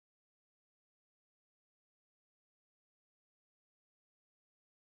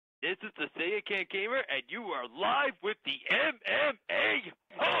This is the Say It Can't Gamer, and you are live with the MMA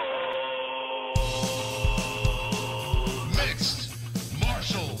Holes! Mixed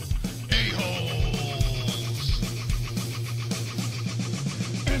martial a-holes.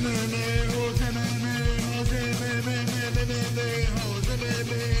 MMA holes, MMA holes, MMA holes,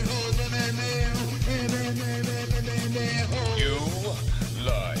 MMA holes, MMA holes. You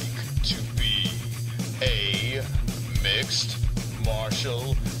like to be a mixed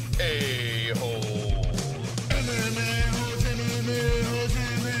martial a-hole. MMA holes, MMA holes,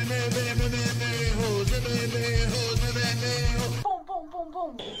 MMA holes, MMA holes, MMA holes. Boom, boom, boom,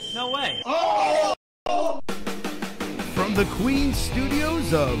 boom. No way. From the Queen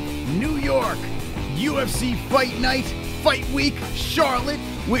Studios of New York, UFC Fight Night, Fight Week, Charlotte,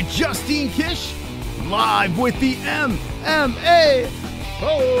 with Justine Kish, live with the MMA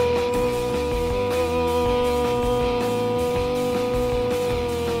Holes.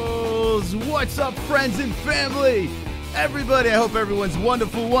 What's up, friends and family? Everybody, I hope everyone's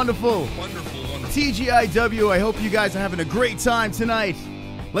wonderful. TGIW, I hope you guys are having a great time tonight.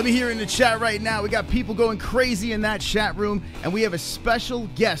 Let me hear in the chat right now. We got people going crazy in that chat room, and we have a special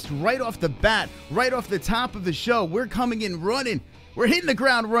guest right off the bat, right off the top of the show. We're coming in running. We're hitting the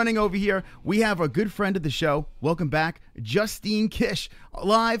ground running over here. We have our good friend of the show. Welcome back, Justine Kish,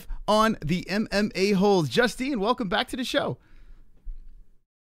 live on the MMA Holes. Justine, welcome back to the show.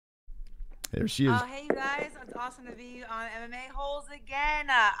 There she is. Oh, hey, you guys. It's awesome to be on MMA Holes again.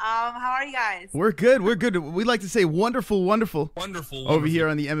 How are you guys? We're good. We like to say wonderful over here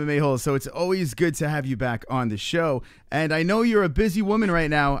on the MMA Holes. So it's always good to have you back on the show. And I know you're a busy woman right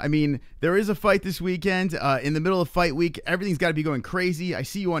now. I mean, there is a fight this weekend. In the middle of fight week, everything's got to be going crazy. I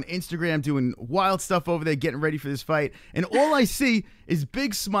see you on Instagram doing wild stuff over there, getting ready for this fight. And all I see is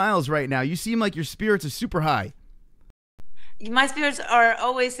big smiles right now. You seem like your spirits are super high. My spirits are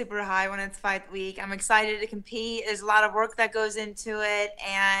always super high when it's fight week. I'm excited to compete. There's a lot of work that goes into it.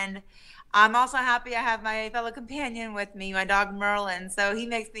 And I'm also happy I have my fellow companion with me, my dog Merlin. So he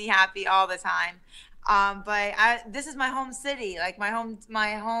makes me happy all the time. This is my home city. Like my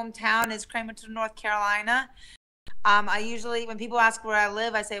hometown is Cramerton, North Carolina. I usually, when people ask where I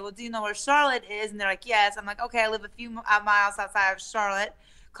live, I say, well, do you know where Charlotte is? And they're like, yes. I'm like, okay, I live a few miles outside of Charlotte,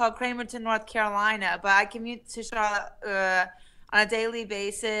 called Cramerton, North Carolina, but I commute to Charlotte on a daily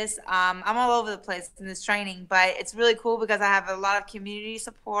basis. I'm all over the place in this training, but it's really cool because I have a lot of community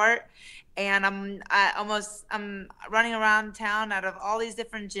support, and I'm running around town out of all these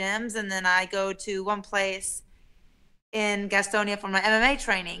different gyms, and then I go to one place in Gastonia for my MMA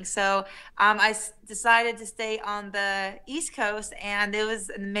training. So I decided to stay on the East Coast, and it was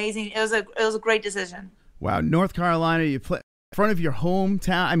amazing. It was a great decision. Wow, North Carolina, you play in front of your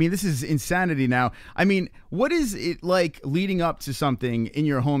hometown. I mean, this is insanity now. I mean, what is it like leading up to something in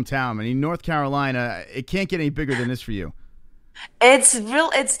your hometown? I mean, North Carolina, it can't get any bigger than this for you. It's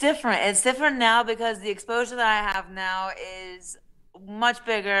different. It's different now because the exposure that I have now is much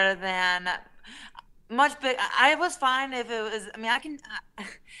bigger than I was fine if it was, I mean,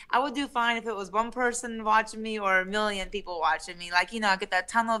 I would do fine if it was one person watching me or a million people watching me. Like, I get that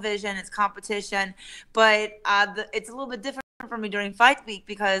tunnel vision, it's competition, but it's a little bit different for me during fight week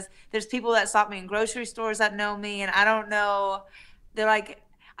because there's people that stop me in grocery stores that know me, and I don't know. They're like,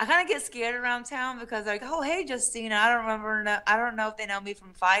 I kind of get scared around town because they're like, oh, hey, Justine. I don't know if they know me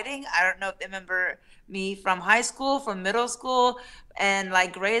from fighting. I don't know if they remember me from high school, from middle school, and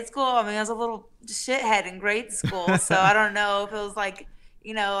like grade school. I mean, I was a little shithead in grade school, so I don't know if it was like,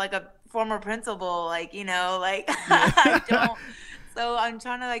 like a former principal, like, I don't. So I'm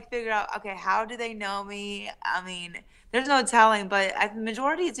trying to like figure out, okay, how do they know me? I mean, there's no telling, but the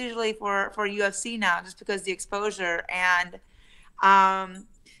majority is usually for UFC now, just because the exposure. And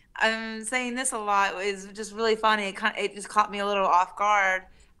I'm saying this a lot is just really funny. It just caught me a little off guard.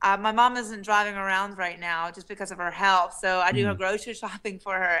 My mom isn't driving around right now just because of her health, so I do her grocery shopping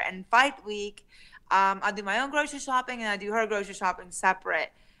for her. And fight week, I do my own grocery shopping and I do her grocery shopping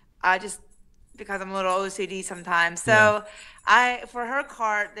separate, just because I'm a little OCD sometimes. So for her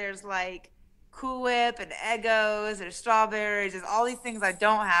cart, there's like Cool Whip and Eggos, there's strawberries, there's all these things I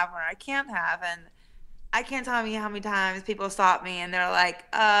don't have or I can't have. And I can't tell you how many times people stop me and they're like,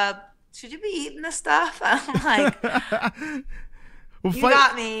 should you be eating this stuff? I'm like, well, you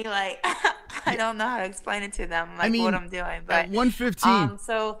got me. Like, I don't know how to explain it to them, like, I mean, what I'm doing. But at 115.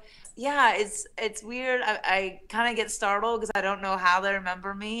 So yeah, it's weird. I kind of get startled because I don't know how they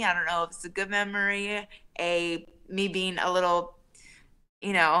remember me. I don't know if it's a good memory, me being a little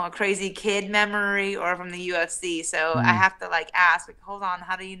a crazy kid memory or from the UFC. So I Mm, have to like ask, like, hold on,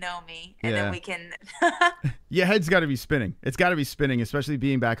 how do you know me? And then yeah. we can. Your head's got to be spinning. It's got to be spinning, especially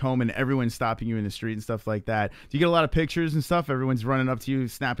being back home and everyone's stopping you in the street and stuff like that. Do you get a lot of pictures and stuff? Everyone's running up to you,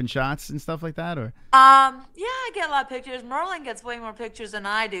 snapping shots and stuff like that, or? Yeah, I get a lot of pictures. Merlin gets way more pictures than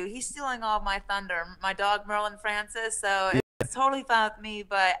I do. He's stealing all of my thunder. My dog Merlin Francis, so it's totally fine with me.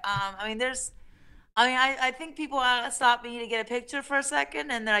 But I mean, I think people stop me to get a picture for a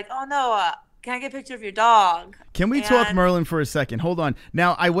second, and they're like, "Oh no, can I get a picture of your dog?" Can we talk And Merlin for a second? Hold on.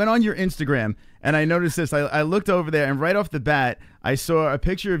 Now, I went on your Instagram and I noticed this. I looked over there and right off the bat, I saw a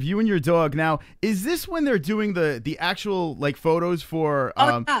picture of you and your dog. Now, is this when they're doing the actual like photos for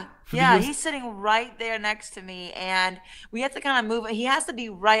oh yeah, for the yeah, US? he's sitting right there next to me, and we have to kind of move. He has to be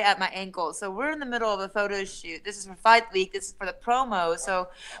right at my ankle, so we're in the middle of a photo shoot. This is for Fight Week. This is for the promo. So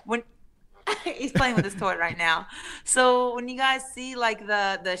when he's playing with his toy right now. So when you guys see like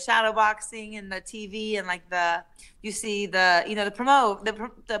the shadow boxing and the TV and like you see the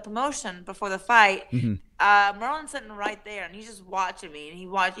promotion before the fight. Mhm. Merlin's sitting right there and he's just watching me and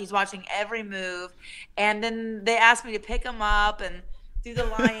he's watching every move. And then they asked me to pick him up and do the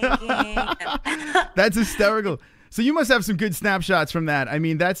Lion King. And That's hysterical. So you must have some good snapshots from that. I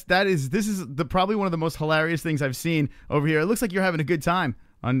mean, this is the probably one of the most hilarious things I've seen over here. It looks like you're having a good time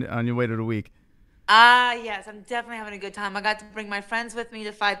on your way to the week. Yes, I'm definitely having a good time. I got to bring my friends with me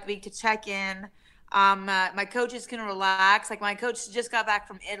to Fight Week to check in. My coaches can relax. Like my coach just got back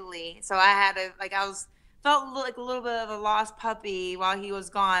from Italy, so I had to like felt like a little bit of a lost puppy while he was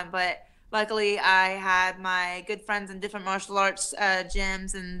gone. But luckily, I had my good friends in different martial arts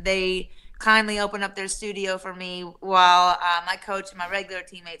gyms, and they kindly opened up their studio for me while my coach and my regular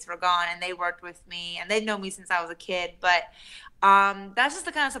teammates were gone, and they worked with me, and they've known me since I was a kid. But that's just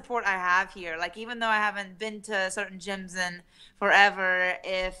the kind of support I have here. Like even though I haven't been to certain gyms in forever,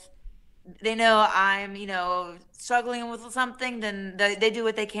 if they know I'm, struggling with something, then they do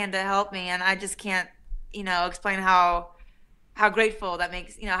what they can to help me, and I just can't, explain how grateful that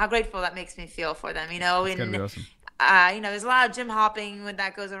makes, how grateful that makes me feel for them, It's gotta be and awesome. there's a lot of gym hopping when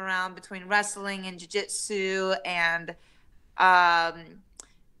that goes around between wrestling and jiu-jitsu and um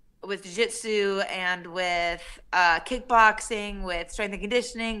with jiu-jitsu and with kickboxing, with strength and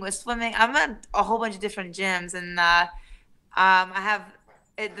conditioning, with swimming. I'm at a whole bunch of different gyms, and I have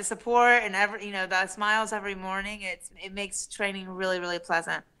the support and the smiles every morning. It makes training really really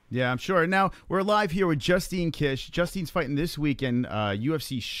pleasant. Yeah, I'm sure. Now, we're live here with Justine Kish. Justine's fighting this weekend,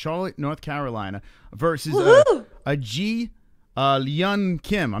 UFC Charlotte, North Carolina, versus Woohoo! a Ji Yun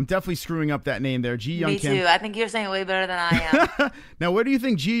Kim. I'm definitely screwing up that name there. Ji Yun Me Kim. too. I think you're saying it way better than I am. Now, where do you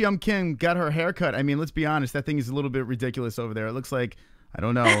think Ji Yun Kim got her haircut? I mean, let's be honest. That thing is a little bit ridiculous over there. It looks like, I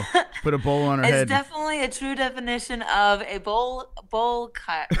don't know, put a bowl on her It's head. definitely a true definition of a bowl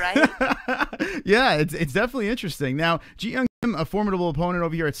cut, right? Yeah, it's definitely interesting. Now, Ji Young Kim, a formidable opponent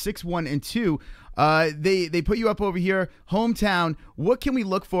over here at 6-1-2. They put you up over here, hometown. What can we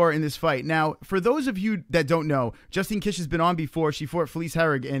look for in this fight? Now, for those of you that don't know, Justine Kish has been on before. She fought Felice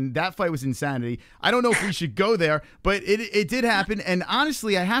Herrig, and that fight was insanity. I don't know if we should go there, but it did happen. And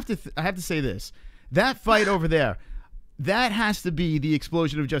honestly, I have to say this: that fight over there. That has to be the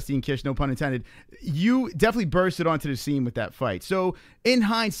explosion of Justine Kish, no pun intended. You definitely bursted onto the scene with that fight. So, in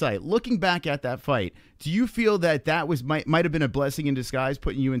hindsight, looking back at that fight, do you feel that might have been a blessing in disguise,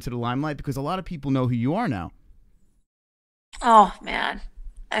 putting you into the limelight? Because a lot of people know who you are now. Oh man,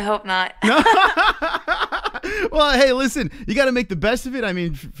 I hope not. Well, hey, listen, you got to make the best of it. I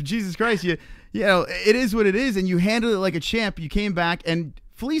mean, for Jesus Christ, you know, it is what it is, and you handled it like a champ. You came back, and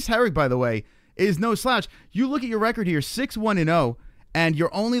Felice Herrig, by the way, is no slouch. You look at your record here, 6-1-0, and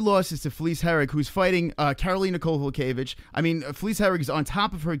your only loss is to Felice Herrig, who's fighting Karolina Kowalkiewicz. I mean, Felice Herrig is on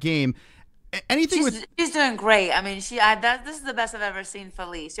top of her game. Anything She's doing great. I mean, this is the best I've ever seen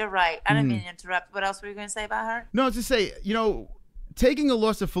Felice. You're right. I didn't mean to interrupt. What else were you going to say about her? No, to say, you know, taking a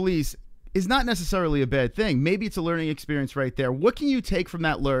loss to Felice is not necessarily a bad thing. Maybe it's a learning experience right there. What can you take from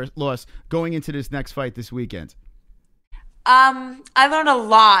that loss going into this next fight this weekend? I learned a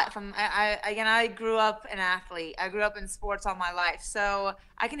lot from. I grew up an athlete. I grew up in sports all my life, so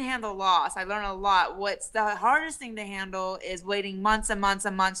I can handle loss. I learned a lot. What's the hardest thing to handle is waiting months and months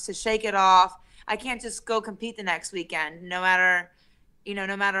and months to shake it off. I can't just go compete the next weekend, no matter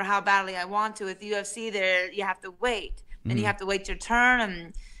how badly I want to. With the UFC, there you have to wait. Then you have to wait your turn,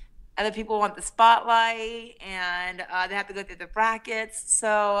 and other people want the spotlight, and they have to go through the brackets.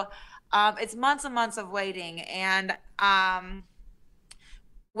 So it's months and months of waiting, and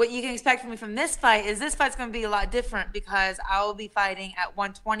what you can expect from me from this fight is this fight's going to be a lot different because I will be fighting at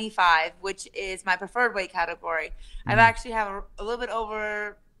 125, which is my preferred weight category. I've actually have a little bit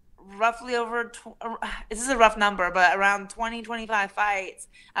over, roughly over, this is a rough number, but around 20, 25 fights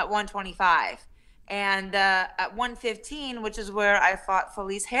at 125. And at 115, which is where I fought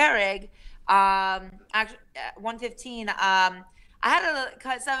Felice Herrig, actually at 115, I had to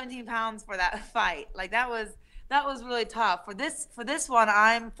cut 17 pounds for that fight. Like that was really tough. For this one,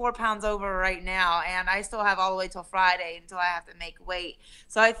 I'm 4 pounds over right now, and I still have all the way till Friday until I have to make weight.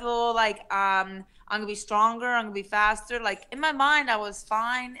 So I feel like I'm gonna be stronger. I'm gonna be faster. Like in my mind, I was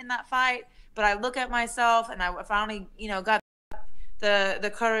fine in that fight, but I look at myself, and I finally, got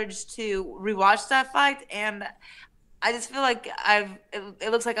the courage to rewatch that fight, and I just feel like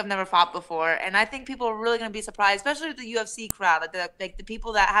it looks like I've never fought before, and I think people are really gonna be surprised, especially the UFC crowd, like the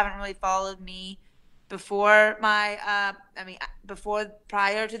people that haven't really followed me before my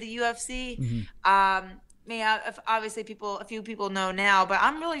prior to the UFC. Obviously a few people know now, but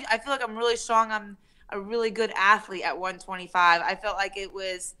I feel like I'm really strong. I'm a really good athlete at 125. I felt like it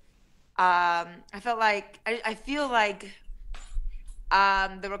was I feel like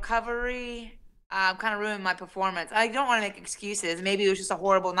the recovery kind of ruined my performance. I don't want to make excuses. Maybe it was just a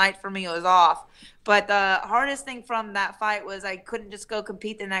horrible night for me. It was off. But the hardest thing from that fight was I couldn't just go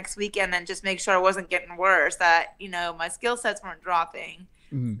compete the next weekend and just make sure I wasn't getting worse, that, my skill sets weren't dropping,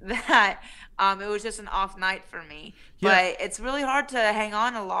 that it was just an off night for me. Yeah. But it's really hard to hang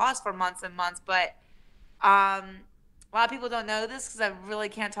on a loss for months and months. But a lot of people don't know this because I really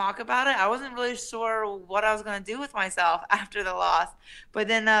can't talk about it. I wasn't really sure what I was going to do with myself after the loss. But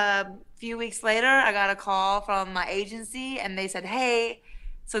then a few weeks later, I got a call from my agency, and they said, hey,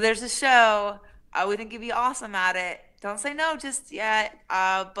 so there's a show. We think you'd be awesome at it. Don't say no just yet.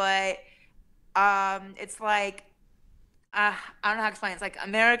 But it's like, I don't know how to explain it. It's like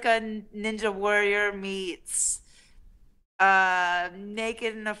American Ninja Warrior meets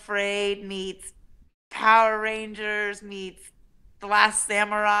Naked and Afraid meets Power Rangers meets The Last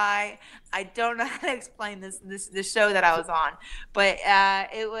Samurai. I don't know how to explain this show that I was on, but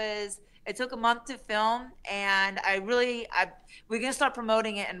it took a month to film, and we're gonna start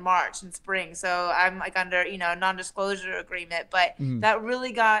promoting it in March and spring. So I'm like under a non-disclosure agreement, but that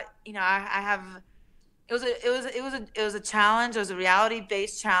really got I have. It was a challenge. It was a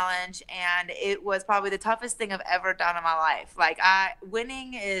reality-based challenge, and it was probably the toughest thing I've ever done in my life. Like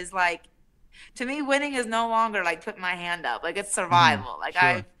winning is like. To me, winning is no longer like putting my hand up. Like it's survival. Like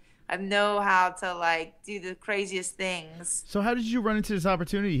sure. I know how to like do the craziest things. So how did you run into this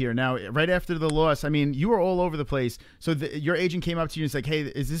opportunity here? Now, right after the loss, I mean, you were all over the place. So your agent came up to you and was like, "Hey,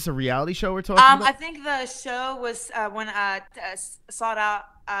 is this a reality show we're talking about?" I think the show was when sought out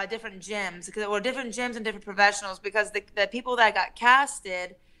different gyms, because there were different gyms and different professionals, because the people that got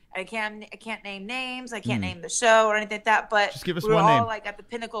casted. I can't name names. I can't name the show or anything like that. But just give us we were one all name. like at the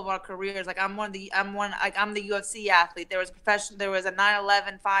pinnacle of our careers. Like I'm the UFC athlete. There was There was a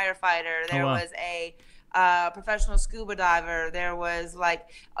 9/11 firefighter. There was a professional scuba diver. There was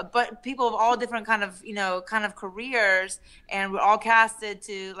but people of all different kind of careers, and we're all casted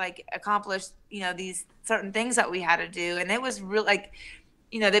to like accomplish these certain things that we had to do. And it was real they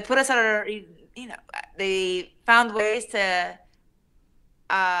put us at our they found ways to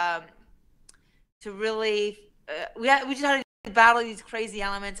really we just had to battle these crazy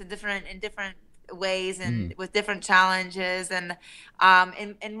elements in different ways and with different challenges. And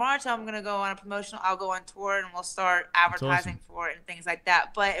in March I'm gonna go on a promotional. I'll go on tour and we'll start advertising for it and things like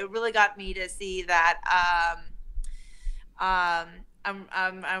that. But it really got me to see that I'm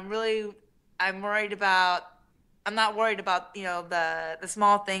not worried about the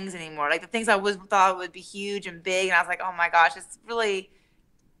small things anymore. Like the things I thought would be huge and big, and I was like, oh my gosh, it's really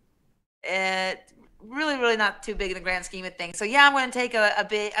not too big in the grand scheme of things. So yeah, I'm going to take a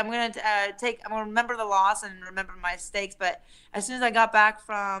bit. I'm going to remember the loss and remember my mistakes. But as soon as I got back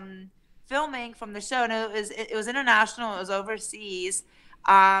from filming from the show, and it was international, it was overseas.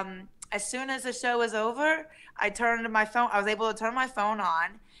 As soon as the show was over, I was able to turn my phone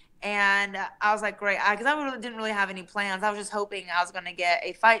on, and I was like, great, because I really didn't really have any plans. I was just hoping I was going to get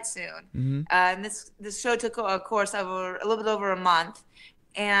a fight soon. And this show took a course over a little bit over a month.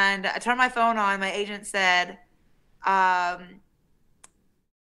 And I turned my phone on. My agent said, oh,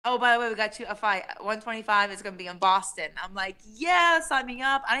 by the way, we got you a fight. 125 is going to be in Boston. I'm like, yeah, sign me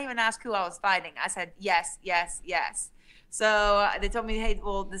up. I didn't even ask who I was fighting. I said, yes, yes, yes. So they told me, hey,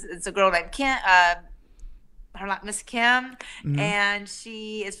 well, it's a girl named Kim, Miss Kim, and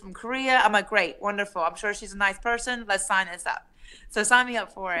she is from Korea. I'm like, great, wonderful. I'm sure she's a nice person. Let's sign this up. So sign me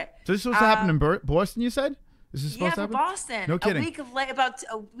up for it. So this was to happen in Boston, you said? This is Yeah, supposed to for happen? Boston. No kidding. About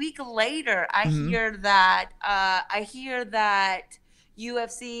a week later, Mm-hmm. I hear that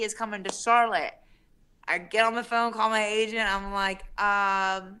UFC is coming to Charlotte. I get on the phone, call my agent. I'm like,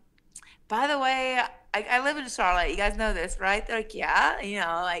 by the way, I live in Charlotte. You guys know this, right? They're like, yeah,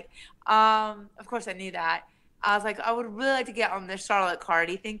 of course I knew that. I was like, I would really like to get on the Charlotte card.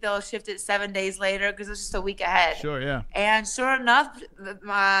 Do you think they'll shift it 7 days later? Because it's just a week ahead. Sure, yeah. And sure enough,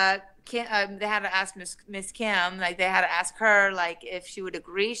 they had to ask Miss Kim, like they had to ask her, like if she would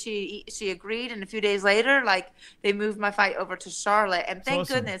agree. She agreed, and a few days later, like they moved my fight over to Charlotte. And thank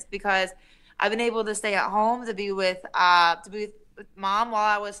goodness, because I've been able to stay at home to be with Mom while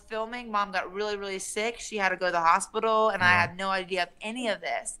I was filming. Mom got really, really sick. She had to go to the hospital, and I had no idea of any of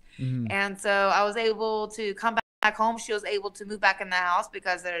this. Mm-hmm. And so I was able to come back home. She was able to move back in the house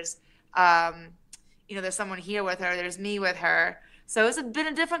because there's, there's someone here with her. There's me with her. So it's been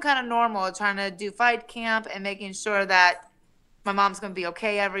a different kind of normal, trying to do fight camp and making sure that my mom's going to be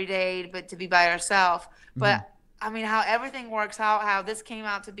okay every day, but to be by herself. Mm-hmm. But I mean, how everything works out, how this came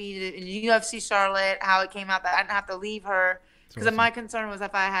out to be in UFC Charlotte, how it came out that I didn't have to leave her. Because my concern was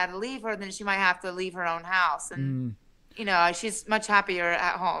if I had to leave her, then she might have to leave her own house. And, she's much happier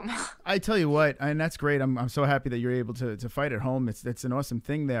at home. I tell you what, and that's great. I'm so happy that you're able to fight at home. It's an awesome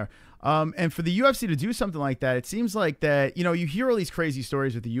thing there. And for the UFC to do something like that, it seems like that, you hear all these crazy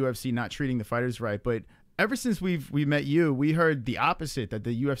stories with the UFC not treating the fighters right. But ever since we met you, we heard the opposite, that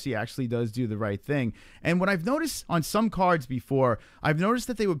the UFC actually does do the right thing. And what I've noticed on some cards before, I've noticed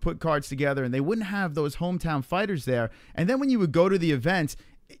that they would put cards together and they wouldn't have those hometown fighters there. And then when you would go to the event,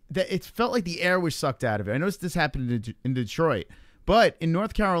 it felt like the air was sucked out of it. I noticed this happened in Detroit. But in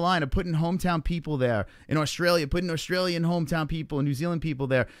North Carolina, putting hometown people there, in Australia, putting Australian hometown people and New Zealand people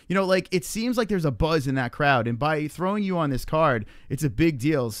there, it seems like there's a buzz in that crowd. And by throwing you on this card, it's a big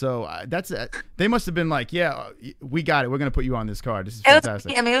deal. So they must have been like, yeah, we got it. We're going to put you on this card. This is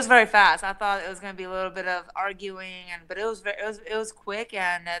fantastic. It was very fast. I thought it was going to be a little bit of arguing, but it was quick.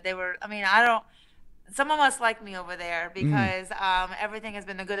 And they were, someone must like me over there because everything has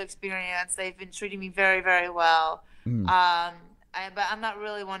been a good experience. They've been treating me very, very well. But I'm not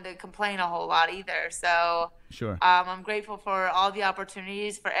really one to complain a whole lot either. So sure. I'm grateful for all the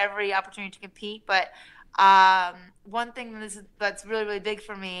opportunities, for every opportunity to compete. But one thing that's really, really big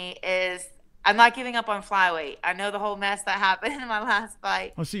for me is I'm not giving up on flyweight. I know the whole mess that happened in my last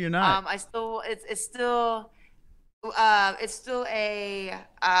fight. Oh, so you're not? It's still a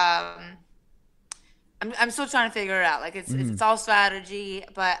I'm still trying to figure it out. Like it's all strategy,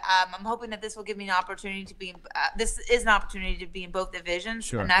 but I'm hoping that this will give me an opportunity to be. This is an opportunity to be in both divisions,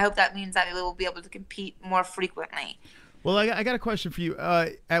 sure. And I hope that means that we will be able to compete more frequently. Well, I got a question for you.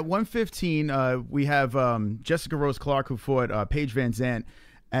 At 115, we have Jessica Rose Clark, who fought Paige Van Zandt,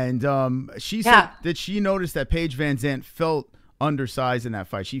 and she said that she noticed that Paige Van Zandt felt undersized in that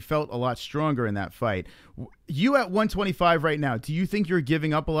fight. She felt a lot stronger in that fight. You at 125 right now, do you think you're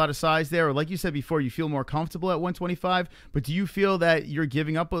giving up a lot of size there? Or like you said before, you feel more comfortable at 125, but do you feel that you're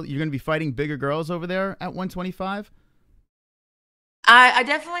giving up, you're going to be fighting bigger girls over there at 125? I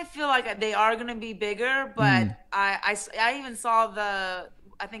definitely feel like they are going to be bigger, but I even saw I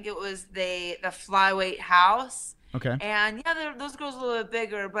think it was the flyweight house. Okay. And those girls are a little bit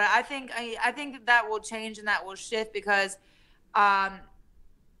bigger, but I think that will change and that will shift because yes,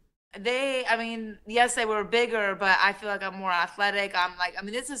 they were bigger, but I feel like I'm more athletic. I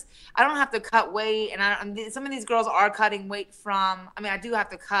don't have to cut weight, and some of these girls are cutting weight from. I do have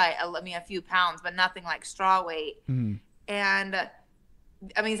to cut a few pounds, but nothing like straw weight. Mm-hmm. And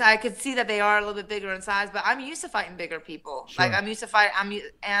I could see that they are a little bit bigger in size, but I'm used to fighting bigger people. Sure. Like I'm used to fight.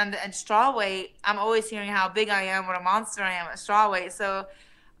 And straw weight, I'm always hearing how big I am, what a monster I am at straw weight. So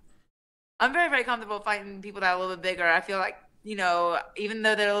I'm very, very comfortable fighting people that are a little bit bigger. I feel like, even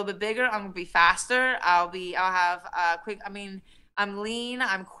though they're a little bit bigger, I'm gonna be faster. I'll have quick. I'm lean,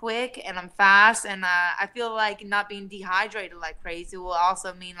 I'm quick, and I'm fast. And I feel like not being dehydrated like crazy will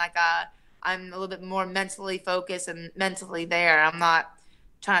also mean I'm a little bit more mentally focused and mentally there. I'm not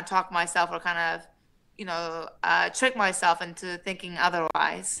trying to talk myself or kind of, trick myself into thinking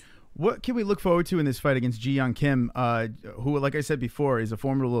otherwise. What can we look forward to in this fight against Ji Young Kim, who, like I said before, is a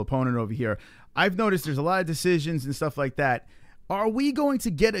formidable opponent over here? I've noticed there's a lot of decisions and stuff like that. Are we going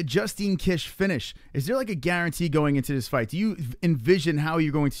to get a Justine Kish finish? Is there like a guarantee going into this fight? Do you envision how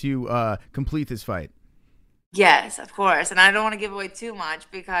you're going to complete this fight? Yes, of course. And I don't want to give away too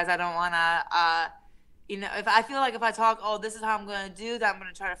much because I don't want to, if I feel like if I talk, this is how I'm going to do that, I'm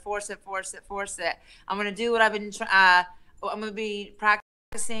going to try to force it. I'm going to do what I've been, I'm going to be practicing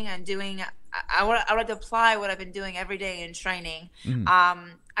practicing and doing. I would like to apply what I've been doing every day in training.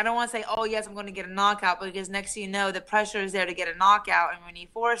 I don't want to say, oh yes, I'm going to get a knockout, because next thing you know, the pressure is there to get a knockout, and when you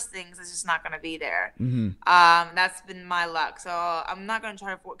force things, it's just not going to be there. That's been my luck. So I'm not going to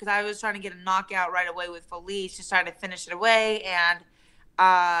try to, because I was trying to get a knockout right away with Felice, just trying to finish it away, and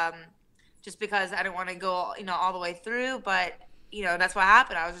just because I didn't want to go, all the way through. But that's what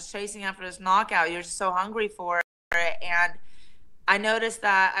happened. I was just chasing after this knockout. You're just so hungry for it, and I noticed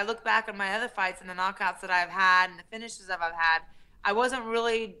that I look back on my other fights and the knockouts that I've had and the finishes that I've had. I wasn't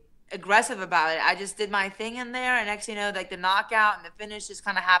really aggressive about it. I just did my thing in there, and next thing you know, like the knockout and the finish just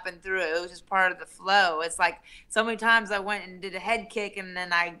kind of happened through. It was just part of the flow. It's like so many times I went and did a head kick, and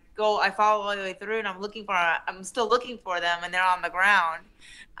then I follow all the way through, and I'm still looking for them, and they're on the ground.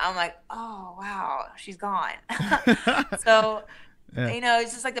 I'm like, oh wow, she's gone. So. Yeah.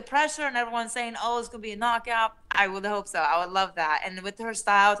 It's just like the pressure, and everyone's saying, oh, it's going to be a knockout. I would hope so. I would love that. And with her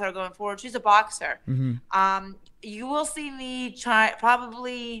style, with her going forward, she's a boxer. You will see me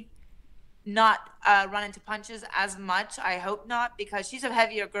probably not run into punches as much. I hope not, because she's a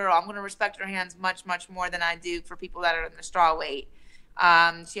heavier girl. I'm going to respect her hands much, much more than I do for people that are in the straw weight.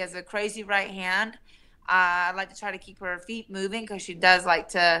 She has a crazy right hand. I like to try to keep her feet moving, because she does like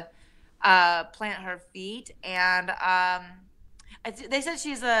to plant her feet. And they said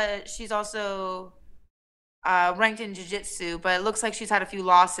she's also ranked in jiu-jitsu, but it looks like she's had a few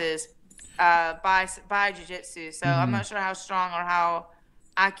losses by jiu-jitsu. So I'm not sure how strong or how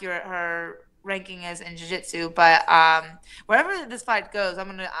accurate her ranking is in jiu-jitsu. But wherever this fight goes,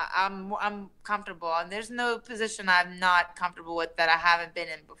 I'm comfortable, and there's no position I'm not comfortable with that I haven't been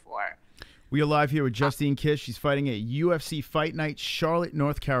in before. We are live here with Justine Kish. She's fighting at UFC Fight Night, Charlotte,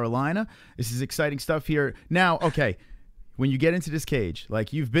 North Carolina. This is exciting stuff here. Now, okay. When you get into this cage,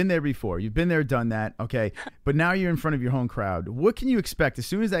 like you've been there before, you've been there, done that, okay, but now you're in front of your home crowd. What can you expect as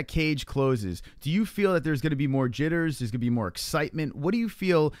soon as that cage closes? Do you feel that there's going to be more jitters? There's going to be more excitement? What do you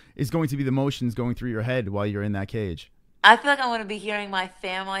feel is going to be the motions going through your head while you're in that cage? I feel like I'm going to be hearing my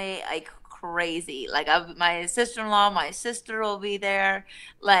family like crazy. Like my sister-in-law, my sister will be there.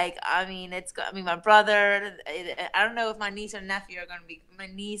 Like, my brother. I don't know if my niece and nephew are going to be. My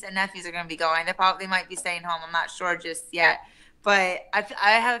niece and nephews are going to be going. They might be staying home. I'm not sure just yet. But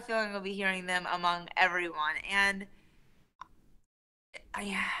I have a feeling we'll be hearing them among everyone. And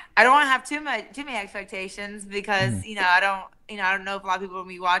I don't want to have too many expectations, because I don't know if a lot of people will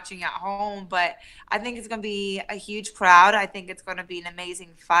be watching at home. But I think it's going to be a huge crowd. I think it's going to be an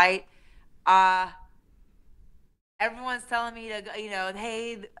amazing fight. Everyone's telling me to,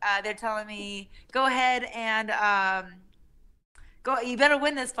 they're telling me, go ahead and go. You better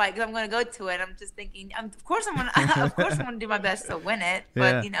win this fight, because I'm going to go to it. I'm just thinking, of course I'm going to do my best to win it.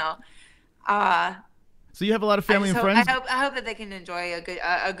 But so you have a lot of family and friends. I hope that they can enjoy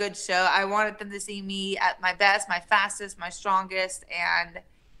a good show. I wanted them to see me at my best, my fastest, my strongest, and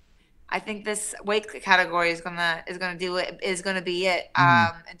I think this weight category is gonna be it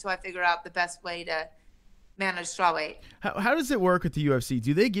until I figure out the best way to manage strawweight. How does it work with the UFC?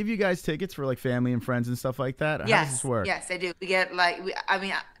 Do they give you guys tickets for like family and friends and stuff like that? Yes. How does this work? Yes, they do. We get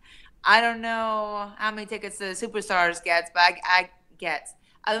I don't know how many tickets the superstars gets, but I get.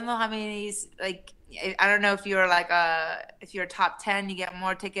 I don't know how many. Like, I don't know if you're if you're top 10, you get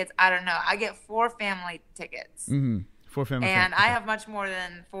more tickets. I don't know. I get 4 family tickets. 4 family. And I have much more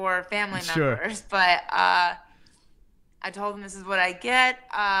than 4 family members, but I told them this is what I get.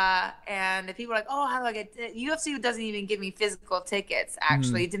 And if people are like, oh, how do I get UFC doesn't even give me physical tickets,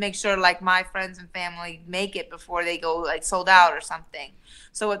 actually, to make sure like my friends and family make it before they go like sold out or something.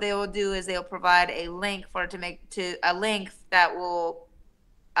 So what they will do is they'll provide a link a link that will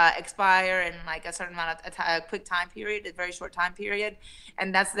expire in like a certain amount of a quick time period, a very short time period.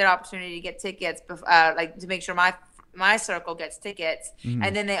 And that's their opportunity to get tickets, like to make sure my circle gets tickets,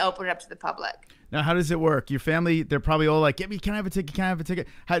 and then they open it up to the public. Now, how does it work? Your family, they're probably all like, can I have a ticket? Can I have a ticket?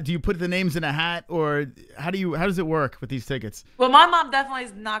 How do you put the names in a hat, or how does it work with these tickets? Well, my mom definitely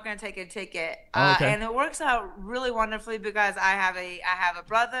is not going to take a ticket. Okay. And it works out really wonderfully, because I have a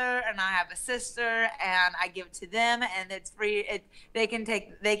brother and I have a sister, and I give it to them, and it's free.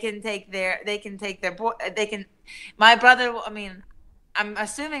 My brother, I'm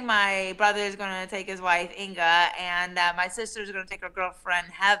assuming my brother is going to take his wife, Inga, and my sister is going to take her girlfriend,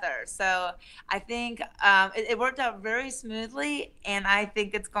 Heather. So I think it worked out very smoothly, and I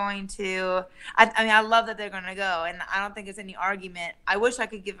think it's going to – I love that they're going to go, and I don't think it's any argument. I wish I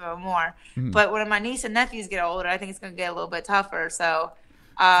could give them more. But when my niece and nephews get older, I think it's going to get a little bit tougher. So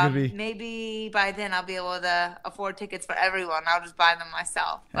maybe by then I'll be able to afford tickets for everyone. I'll just buy them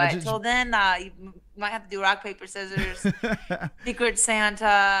myself. But until then, might have to do rock, paper, scissors, Secret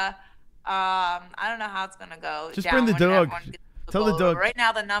Santa. I don't know how it's gonna go. Just bring the dog. Tell the dog. Right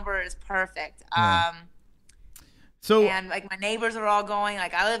now the number is perfect. Yeah. So and like my neighbors are all going.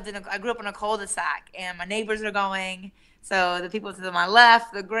 Like I grew up in a cul-de-sac, and my neighbors are going. So the people to my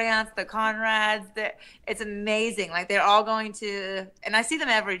left, the Grants, the Conrads, it's amazing. Like they're all going to, and I see them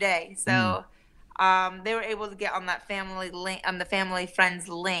every day. So they were able to get on that family link, on the family friends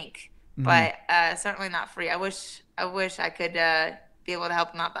link, but certainly not free. I wish I could be able to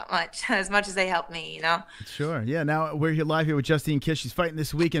help them out that much, as they helped me, you know? Sure. Yeah. Now we're here live here with Justine Kish. She's fighting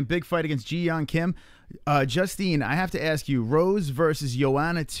this weekend. Big fight against Ji-Yeon Kim. Justine, I have to ask you, Rose versus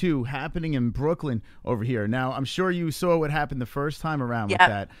Joanna 2 happening in Brooklyn over here. Now, I'm sure you saw what happened the first time around with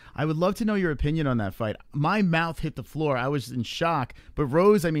that. I would love to know your opinion on that fight. My mouth hit the floor. I was in shock. But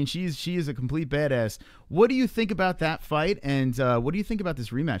Rose, I mean, she is a complete badass. What do you think about that fight, and what do you think about this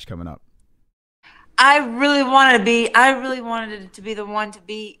rematch coming up? I really wanted it to be the one to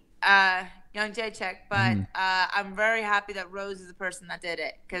beat Young Jacek, but I'm very happy that Rose is the person that did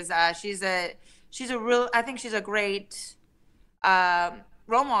it, because I think she's a great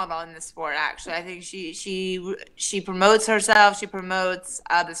role model in the sport. Actually, I think she promotes herself. She promotes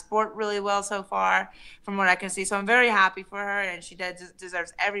the sport really well so far, from what I can see. So I'm very happy for her, and she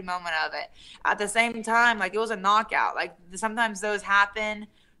deserves every moment of it. At the same time, like, it was a knockout. Like, sometimes those happen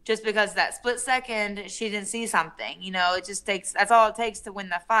just because that split second she didn't see something. You know, that's all it takes to win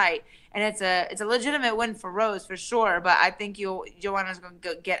the fight. And it's a legitimate win for Rose for sure, but I think Joanna's going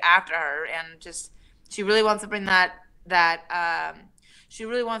to get after her, and just she really wants to bring she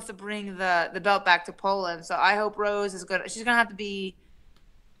really wants to bring the belt back to Poland. So I hope Rose she's going to have to be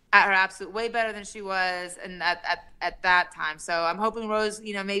at her absolute way better than she was at that time. So I'm hoping Rose,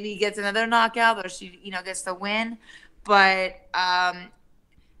 you know, maybe gets another knockout, or she, you know, gets the win. But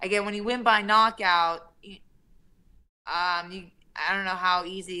again, when you win by knockout, I don't know how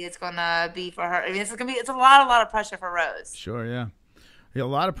easy it's gonna be for her. I mean, it's a lot of pressure for Rose. Sure, yeah, a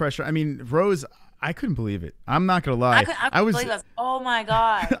lot of pressure. I mean, Rose, I couldn't believe it. I'm not gonna lie. I was believe it. Oh my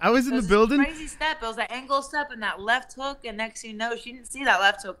god! I was in the building. Crazy step. It was that angle step and that left hook, and next thing you know, she didn't see that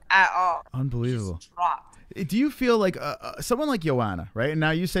left hook at all. Unbelievable. She just dropped. Do you feel like someone like Joanna, right? And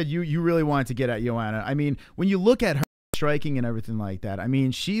now you said you really wanted to get at Joanna. I mean, when you look at her striking and everything like that, I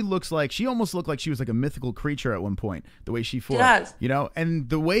mean, she almost looked like she was like a mythical creature at one point, the way she fought. She does. You know, and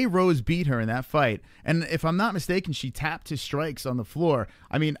the way Rose beat her in that fight, and if I'm not mistaken, she tapped his strikes on the floor.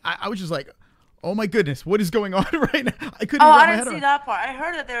 I mean, I was just like, oh my goodness, what is going on right now? I couldn't. I didn't see that part. I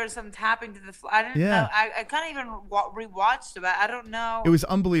heard that there was some tapping to the floor. I didn't know. I kind of even rewatched it, but I don't know. It was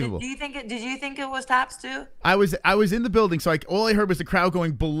unbelievable. Did you think it was taps too? I was in the building, so all I heard was the crowd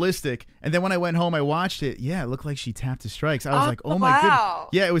going ballistic. And then when I went home, I watched it. Yeah, it looked like she tapped his strikes. I was like, oh my goodness.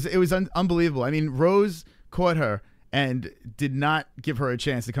 Yeah, it was unbelievable. I mean, Rose caught her and did not give her a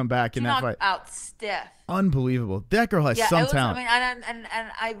chance to come back in that fight. Out stiff. Unbelievable. That girl has some talent.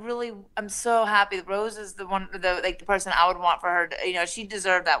 I mean, I'm so happy that Rose is the person I would want for her to, you know, she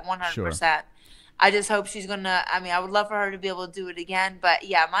deserved that 100%. Sure. I just hope she's gonna. I mean, I would love for her to be able to do it again. But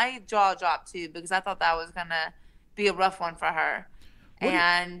yeah, my jaw dropped too, because I thought that was gonna be a rough one for her.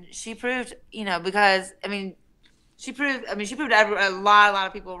 And she proved, you know, because she proved a lot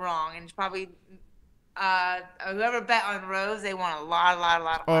of people wrong, and she probably. Whoever bet on Rose, they won a lot of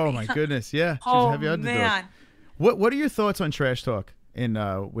money. Oh my goodness, yeah. She's a heavy underdog. Man. What are your thoughts on trash talk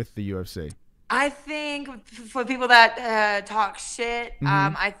with the UFC? I think for people that talk shit,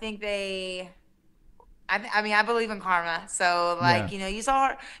 I think I believe in karma. So you know, you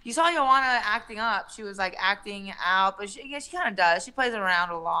saw Joanna acting up. She was like acting out, but she kind of does. She plays around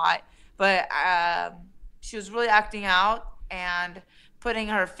a lot, but she was really acting out and putting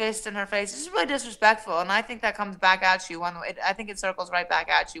her fist in her face. It's really disrespectful, and I think that comes back at you one way. I think it circles right back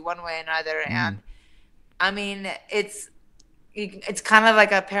at you one way or another. And I mean, it's kind of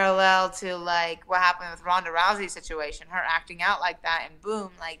like a parallel to like what happened with Ronda Rousey's situation. Her acting out like that, and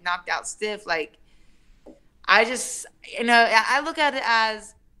boom, like knocked out stiff. Like, I just, you know, I look at it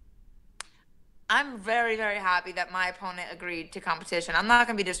as I'm very, very happy that my opponent agreed to competition. I'm not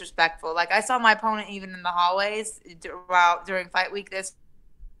going to be disrespectful. Like, I saw my opponent even in the hallways during fight week this.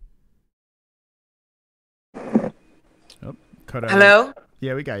 Oh, cut out. Hello?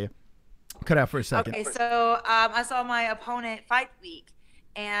 Yeah, we got you. Cut out for a second. Okay, so I saw my opponent fight week,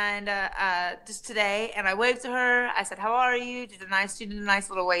 and just today, and I waved to her. I said, "How are you?" She did a nice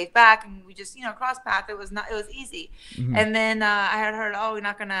little wave back, and we just, you know, crossed path. It was easy. And then I had heard, "Oh, we're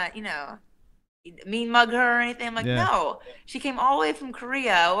not gonna, you know." mean mug her or anything. I'm like, Yeah. no, she came all the way from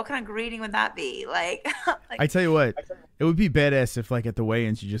Korea. What kind of greeting would that be? Like, I tell you what, it would be badass if, like, at the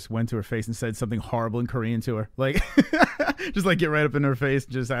weigh-ins, you just went to her face and said something horrible in Korean to her. Like, just, like, get right up in her face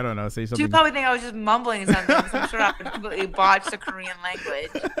and just, I don't know, say something. she'd probably think I was just mumbling something. So I'm sure I would completely botch the Korean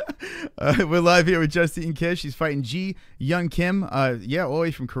language. We're live here with Justine Kish. She's fighting Ji Young Kim. Yeah, all the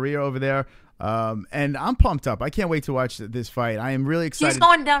way from Korea over there. And I'm pumped up. I can't wait to watch this fight. I am really excited. She's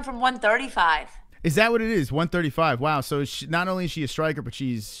going down from 135. Is that what it is? 135. Wow. So not only is she a striker, but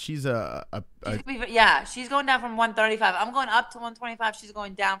she's a yeah, she's going down from 135. I'm going up to 125. She's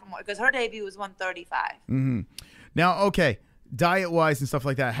going down from because her debut was 135. Mm-hmm. Now, okay, diet-wise and stuff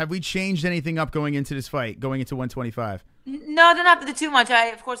like that, have we changed anything up going into this fight, going into 125? No, I didn't have to do too much.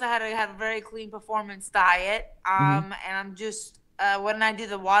 Of course, I had to have a very clean performance diet. And I'm just when I do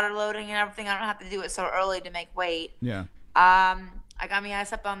the water loading and everything, I don't have to do it so early to make weight. Yeah. I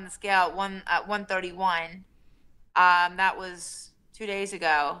stepped on the scale at 131. That was 2 days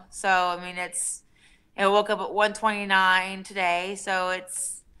ago. So I mean, I woke up at 129 today. So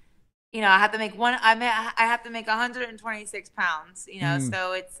it's, I have to make I have to make 126 pounds.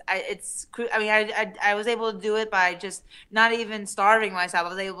 So I was able to do it by just not even starving myself. I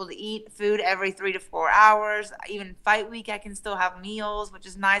was able to eat food every 3 to 4 hours. Even fight week, I can still have meals, which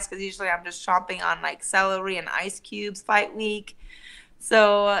is nice because usually I'm just chomping on like celery and ice cubes fight week.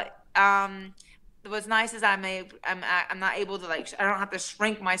 So what's nice is I'm not able to I don't have to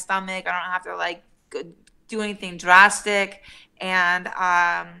shrink my stomach. I don't have to do anything drastic, and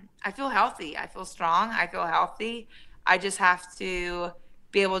I feel healthy. I feel strong. I feel healthy. I just have to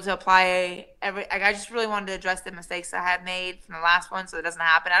be able to apply I just really wanted to address the mistakes I had made from the last one so it doesn't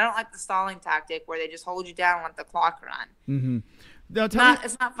happen. I don't like the stalling tactic where they just hold you down and let the clock run. Mm-hmm. Now,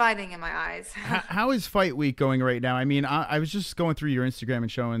 It's not fighting in my eyes. How is fight week going right now? I mean, I was just going through your Instagram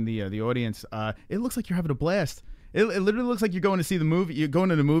and showing the audience. It looks like you're having a blast. It literally looks like you're going to see the movie. You're going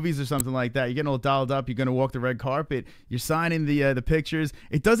to the movies or something like that. You're getting all dolled up. You're going to walk the red carpet. You're signing the pictures.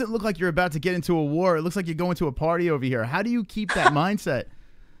 It doesn't look like you're about to get into a war. It looks like you're going to a party over here. How do you keep that mindset?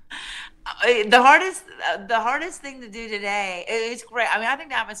 The hardest thing to do today, it's great. I mean, I think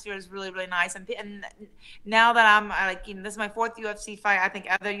the atmosphere is really, really nice. And now that I'm this is my 4th UFC fight, I think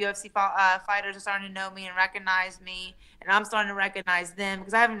other UFC fighters are starting to know me and recognize me, and I'm starting to recognize them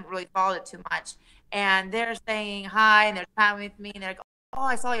because I haven't really followed it too much. And they're saying hi and they're chatting with me and they're like, "Oh,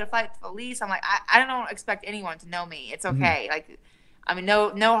 I saw your fight with Felice." I'm like, I don't expect anyone to know me. It's okay.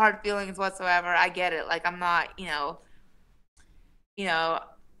 No hard feelings whatsoever. I get it. I'm not,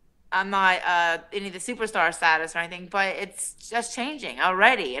 I'm not any of the superstar status or anything, but it's just changing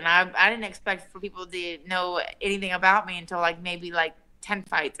already. And I didn't expect for people to know anything about me until maybe 10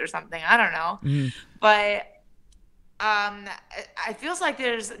 fights or something. I don't know. But it feels like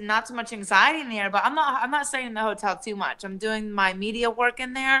there's not so much anxiety in the air, but I'm not staying in the hotel too much. I'm doing my media work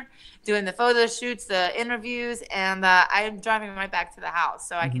in there, doing the photo shoots, the interviews, and I'm driving right back to the house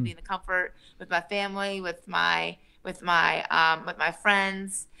so I can be in the comfort with my family, with my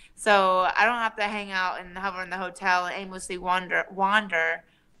friends. So I don't have to hang out and hover in the hotel and aimlessly wander,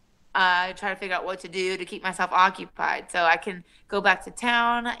 try to figure out what to do to keep myself occupied. So I can go back to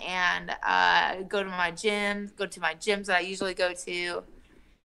town and go to my gyms that I usually go to.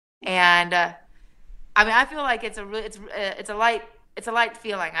 And I feel like it's a light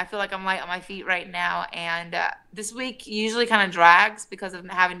feeling. I feel like I'm light on my feet right now. And this week usually kind of drags because of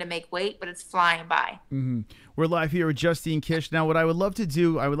having to make weight, but it's flying by. Mm-hmm. We're live here with Justine Kish. Now, what I would love to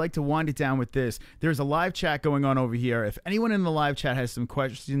do, I would like to wind it down with this. There's a live chat going on over here. If anyone in the live chat has some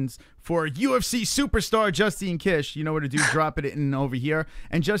questions for UFC superstar Justine Kish, you know what to do. Drop it in over here.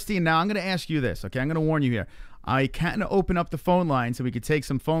 And Justine, now I'm going to ask you this, okay? I'm going to warn you here. I can open up the phone line so we could take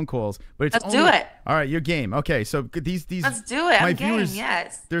some phone calls, but it's Let's do it. All right, your game. Okay, so these Let's do it. My viewers,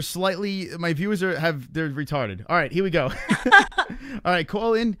 yes. They're my viewers they're retarded. All right, here we go. All right,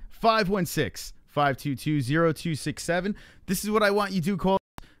 call in 516-522-0267. This is what I want you to call.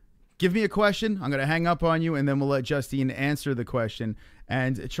 Give me a question. I'm going to hang up on you, and then we'll let Justine answer the question.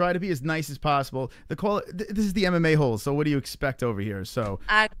 And try to be as nice as possible. This is the MMA hole, so what do you expect over here? So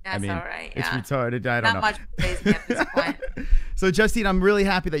that's all right. It's yeah. retarded. I don't know. Not much praise me at this point. So, Justine, I'm really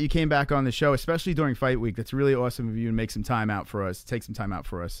happy that you came back on the show, especially during fight week. That's really awesome of you to make some time out for us. Take some time out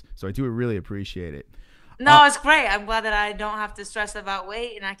for us. So I do really appreciate it. No, it's great. I'm glad that I don't have to stress about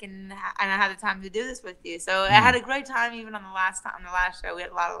weight, and I had the time to do this with you. So I had a great time even on the last show. We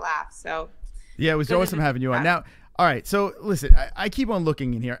had a lot of laughs. So yeah, it was awesome having you on. Now, all right. So listen, I keep on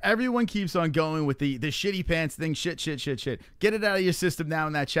looking in here. Everyone keeps on going with the shitty pants thing. Shit. Get it out of your system now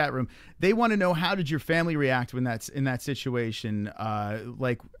in that chat room. They want to know, how did your family react when that's in that situation,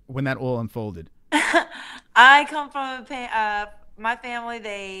 like when that all unfolded? I come from my family.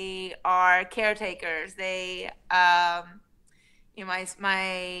 They are caretakers. Between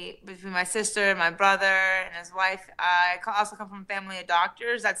my sister, my brother, and his wife. Also come from a family of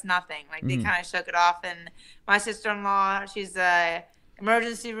doctors. That's nothing. Like they kind of shook it off. And my sister-in-law, she's a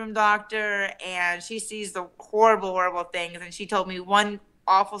emergency room doctor, and she sees the horrible, horrible things. And she told me one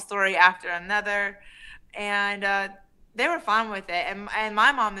awful story after another, and they were fine with it. And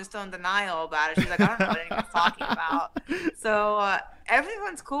my mom is still in denial about it. She's like, I don't know what anyone's talking about. So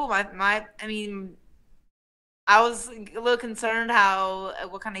everyone's cool. I mean, I was a little concerned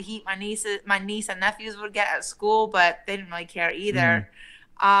what kind of heat my niece and nephews would get at school, but they didn't really care either.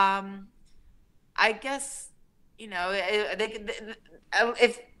 I guess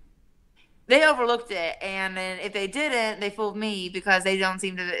if they overlooked it, and then if they didn't, they fooled me because they don't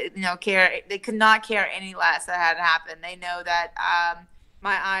seem to care. They could not care any less that had happened. They know that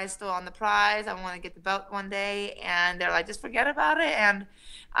my eye's still on the prize. I want to get the belt one day, and they're like, just forget about it. And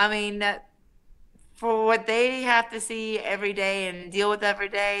I mean, for what they have to see every day and deal with every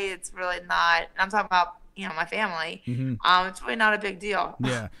day, it's really not. I'm talking about my family. It's really not a big deal.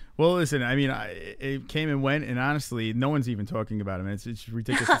 Yeah. Well, listen, I mean, it came and went, and honestly, no one's even talking about it. Man. It's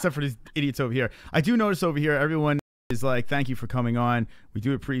ridiculous, except for these idiots over here. I do notice over here, everyone is like, thank you for coming on. We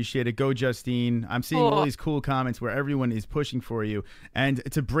do appreciate it. Go, Justine. I'm seeing all these cool comments where everyone is pushing for you. And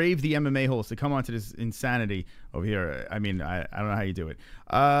to brave the MMA holes, to come onto this insanity over here, I mean, I don't know how you do it.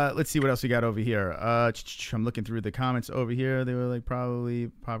 Let's see what else we got over here. I'm looking through the comments over here. They were like, probably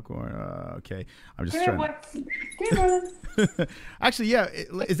popcorn. Okay. I'm just trying to... Actually, yeah.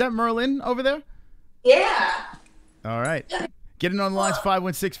 Is that Merlin over there? Yeah. All right. Getting on the lines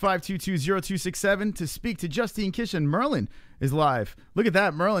 516-522-0267 to speak to Justine, Kish, and Merlin is live. Look at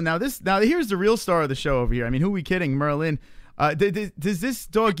that, Merlin. Now here's the real star of the show over here. I mean, who are we kidding? Merlin. Does this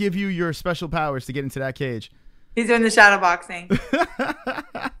dog give you your special powers to get into that cage? He's doing the shadow boxing.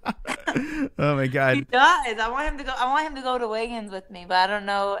 Oh my God. He does. I want him to go to weigh-ins with me, but I don't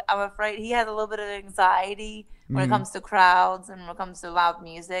know. I'm afraid he has a little bit of anxiety when it comes to crowds and when it comes to loud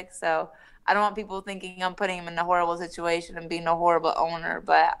music. So I don't want people thinking I'm putting him in a horrible situation and being a horrible owner.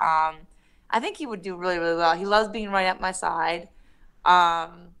 But I think he would do really, really well. He loves being right at my side.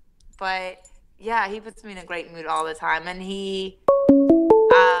 But yeah, he puts me in a great mood all the time. And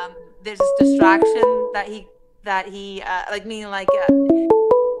there's this distraction that he like meaning like.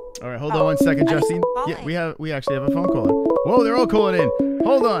 All right, hold on 1 second, Justine. Yeah, we actually have a phone caller. Whoa, they're all calling in.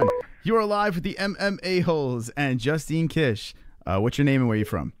 Hold on. You are live with the MMA Holes and Justine Kish. What's your name and where you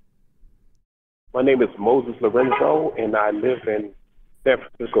from? My name is Moses Lorenzo, and I live in San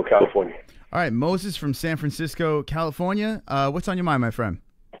Francisco, California. All right, Moses from San Francisco, California. What's on your mind, my friend?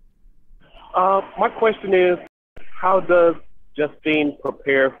 My question is, how does Justine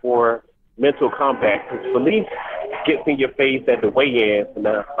prepare for mental combat? Because police gets in your face at the weigh-ins, and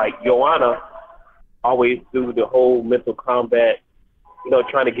like Joanna always do the whole mental combat,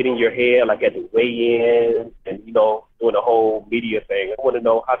 trying to get in your head, like at the weigh-in, and doing the whole media thing. I want to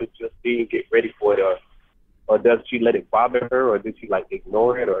know, how does Justine get ready for it, or does she let it bother her, or does she like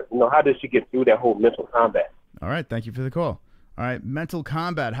ignore it, or how does she get through that whole mental combat? All right, thank you for the call. All right, mental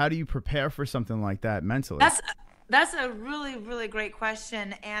combat. How do you prepare for something like that mentally? That's a really, really great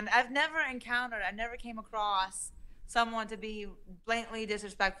question, and I never came across someone to be blatantly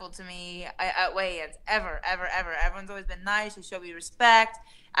disrespectful to me at weigh-ins, ever. Everyone's always been nice. They show me respect.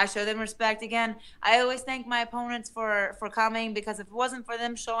 I show them respect. Again, I always thank my opponents for coming, because if it wasn't for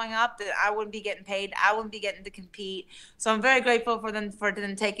them showing up, then I wouldn't be getting paid. I wouldn't be getting to compete. So I'm very grateful for them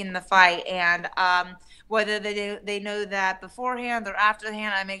taking the fight. And whether they know that beforehand or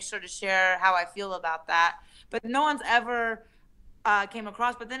afterhand, I make sure to share how I feel about that. But no one's ever came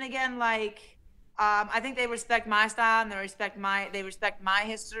across. But then again, like, I think they respect my style, and they respect my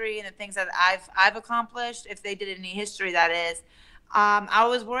history and the things that I've accomplished. If they did any history, that is. I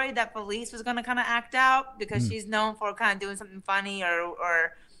was worried that Felice was going to kind of act out, because she's known for kind of doing something funny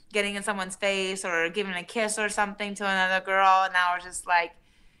or getting in someone's face or giving a kiss or something to another girl. And I was just like,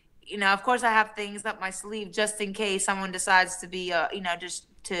 of course I have things up my sleeve just in case someone decides to be, just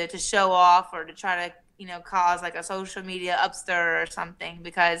to show off or to try to, cause like a social media upstir or something,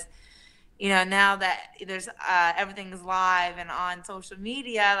 because now that there's everything is live and on social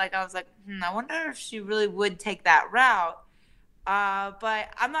media, like I was like, I wonder if she really would take that route. But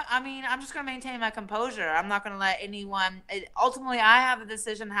I'm just going to maintain my composure. I'm not going to let anyone, ultimately I have a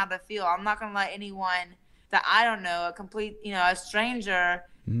decision how to feel. I'm not going to let anyone that I don't know, a complete, a stranger,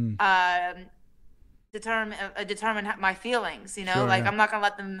 determine my feelings. You know, Sure, like yeah. I'm not gonna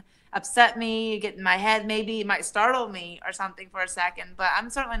let them upset me, get in my head. Maybe it might startle me or something for a second, but I'm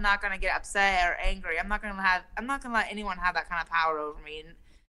certainly not gonna get upset or angry. I'm not gonna let anyone have that kind of power over me. And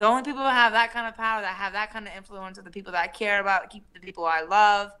the only people who have that kind of power, that have that kind of influence, are the people that I care about, keep the people I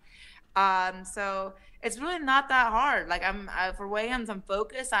love. So it's really not that hard. Like for weigh-ins, I'm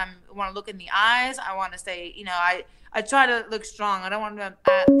focused. I want to look in the eyes. I want to stay, you know, I try to look strong. I don't want to,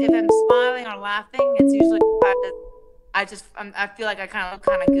 if I'm smiling or laughing, it's usually, I feel like I kind of look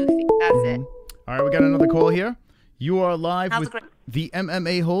kind of goofy. That's it. All right, we got another call here. You are live How's with it going? the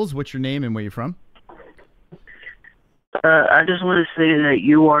MMA holes. What's your name and where you from? I just want to say that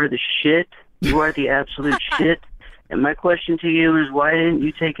you are the shit. You are the absolute shit. And my question to you is, why didn't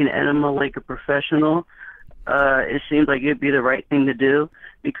you take an enema like a professional? It seems like it'd be the right thing to do,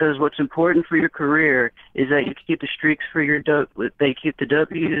 because what's important for your career is that you keep the streaks for your they keep the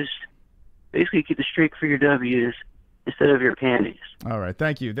W's. Basically, you keep the streak for your W's instead of your panties. All right,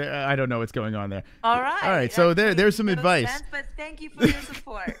 thank you. I don't know what's going on there. All right. All right, so there's some No advice. sense, but thank you for your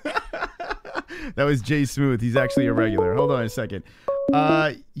support. That was Jay Smooth. He's actually a regular. Hold on a second.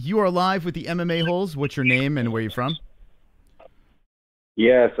 You are live with the MMA holes. What's your name and where you from?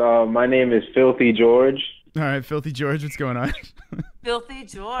 Yes, my name is Filthy George. All right, Filthy George, what's going on? Filthy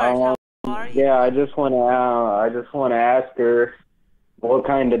George, how are you? Yeah, I just want to ask her what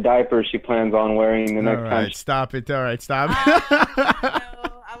kind of diaper she plans on wearing the next All time. right, stop it. All right, stop.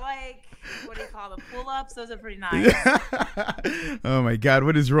 I like, what do you call them, pull-ups? Those are pretty nice. Oh my God,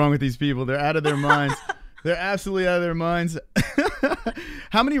 what is wrong with these people? They're out of their minds. They're absolutely out of their minds.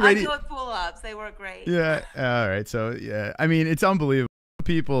 How many I do pull-ups. They work great. Yeah. All right. So yeah, I mean, it's unbelievable.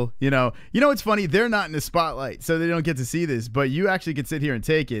 People, you know what's funny? They're not in the spotlight, so they don't get to see this. But you actually can sit here and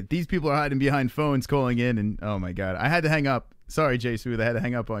take it. These people are hiding behind phones, calling in, and oh my God, I had to hang up. Sorry, Jay Smooth, I had to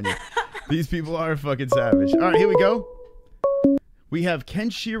hang up on you. These people are fucking savage. All right, here we go. We have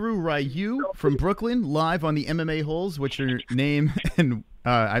KENSHIRO Ryu from Brooklyn live on the MMA holes. What's your name and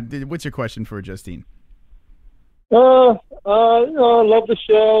what's your question for Justine? Love the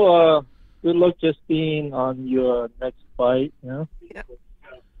show. Good luck, Justine, on your next fight. You know.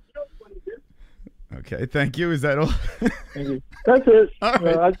 Okay, thank you. Is that all? Thank you. That's it. All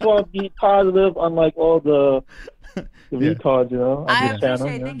right. I just want to be positive, unlike all the retards, you know, on I this channel. appreciate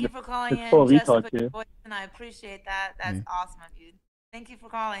it. You know? Thank you for calling It's full of in, Jessica, retards here. and I appreciate that. That's awesome of you. Thank you for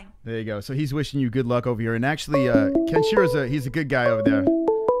calling. There you go. So he's wishing you good luck over here. And actually, KENSHIRO's he's a good guy over there.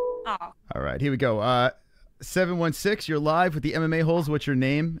 Oh. All right, here we go. 716, you're live with the MMA holes. What's your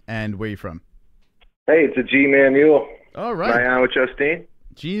name and where you from? Hey, it's a G-Man Mule. All Am right. I on with Justine?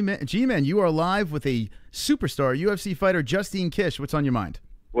 G-Man, you are live with a superstar, UFC fighter, Justine Kish. What's on your mind?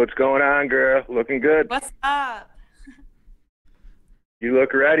 What's going on, girl? Looking good. What's up? You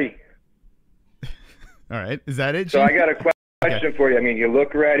look ready. All right, is that it? So I G-Man? got a question for you. I mean, you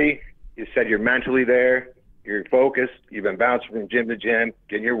look ready. You said you're mentally there. You're focused. You've been bouncing from gym to gym,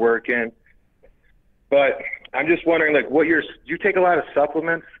 getting your work in. But I'm just wondering, like, do you take a lot of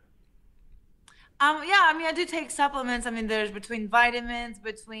supplements? Yeah, I mean, I do take supplements. I mean, there's between vitamins,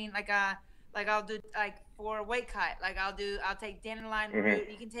 between like I'll do like for weight cut, like I'll take dandelion root.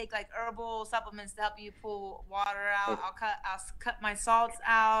 You can take like herbal supplements to help you pull water out. I'll cut my salts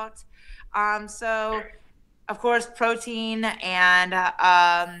out. So of course protein and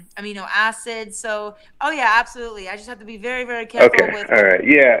amino acids. So yeah, absolutely. I just have to be very, very careful with. All right.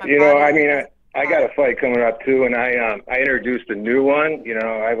 Yeah. my You know, body. I mean, I got a fight coming up too, and I introduced a new one. You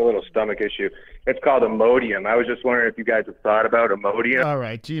know, I have a little stomach issue. It's called Imodium. I was just wondering if you guys have thought about Imodium. All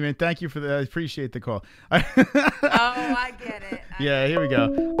right, G-Man, thank you for that. I appreciate the call. Oh, I get it. Yeah, here we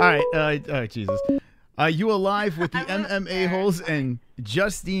go. All right, Jesus. You are live with the I live MMA there. holes and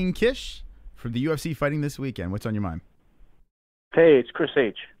Justine Kish from the UFC fighting this weekend. What's on your mind? Hey, it's Chris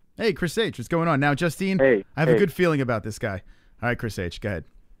H. Hey, Chris H., what's going on? Now, Justine, Hey, I have a hey. good feeling about this guy. All right, Chris H., go ahead.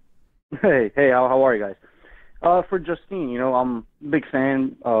 Hey, how are you guys? For Justine, you know, I'm a big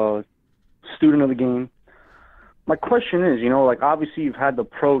fan, student of the game. My question is, you know, like obviously you've had the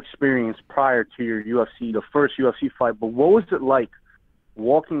pro experience prior to your UFC, the first UFC fight, but what was it like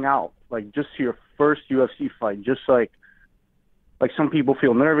walking out, like just to your first UFC fight? Just like some people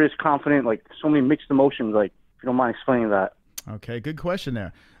feel nervous, confident, like so many mixed emotions. Like, if you don't mind explaining that. Okay, good question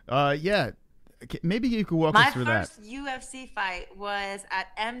there. Yeah, maybe you could walk My us through that. first UFC fight was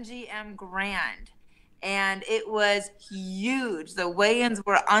at MGM Grand, and it was huge. The weigh-ins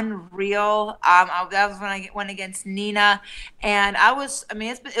were unreal. That was when I went against Nina, and it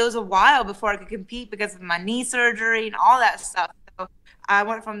was a while before I could compete because of my knee surgery and all that stuff. So I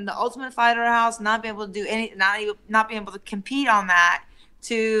went from the Ultimate Fighter house, not being able to do not being able to compete on that,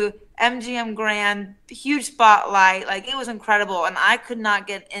 to MGM Grand, huge spotlight. Like, it was incredible. And I could not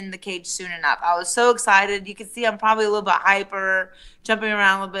get in the cage soon enough. I was so excited. You could see I'm probably a little bit hyper, jumping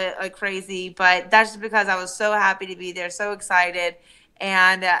around a little bit like crazy. But that's just because I was so happy to be there, so excited.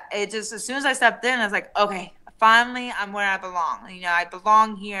 And it just, as soon as I stepped in, I was like, okay, finally, I'm where I belong. You know, I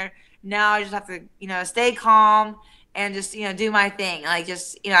belong here. Now I just have to, you know, stay calm and just, you know, do my thing. Like,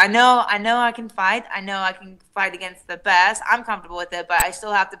 just, you know, I know I can fight. I know I can fight against the best. I'm comfortable with it, but I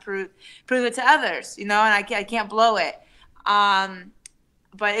still have to prove it to others, you know, and I can't blow it.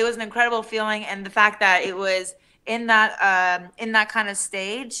 But it was an incredible feeling, and the fact that it was in that kind of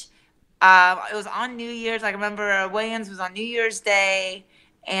stage. It was on New Year's. I remember weigh-ins was on New Year's Day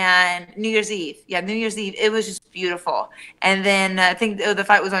and New Year's Eve. Yeah, New Year's Eve. It was just beautiful. And then I think the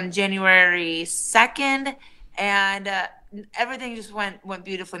fight was on January 2nd, and everything just went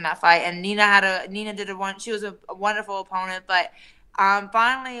beautifully in that fight. And Nina did a one. She was a wonderful opponent, but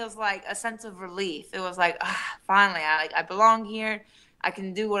finally it was like a sense of relief. It was like, finally, I belong here. I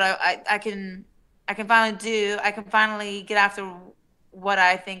can do what I can finally do. I can finally get after what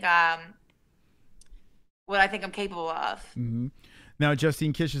I think I'm capable of. Mm-hmm. Now,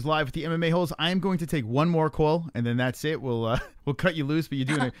 Justine, Kish is live with the MMA holes. I am going to take one more call, and then that's it. We'll cut you loose. But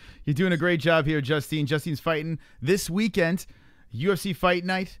you're doing a great job here, Justine. Justine's fighting this weekend, UFC Fight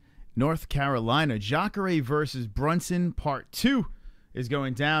Night, North Carolina. Jacare versus Brunson, Part 2 is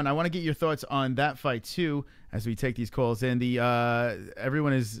going down. I want to get your thoughts on that fight too, as we take these calls in.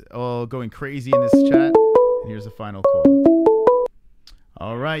 Everyone is all going crazy in this chat. And here's the final call.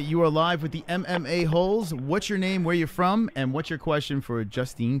 All right, you are live with the MMA holes. What's your name, where you're from, and what's your question for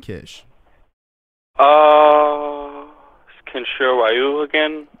Justine Kish? It's Kenshiro Ryu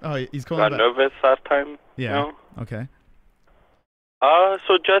again. Oh, he's calling Got back. nervous last time. Yeah. You know? Okay.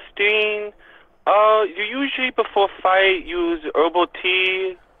 So Justine, you usually before fight use herbal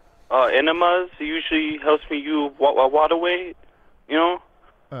tea, enemas. It usually helps me water weight. You know?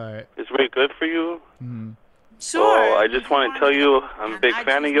 All right. It's very good for you. Mm-hmm. Sure. So I just want to tell you, I'm a big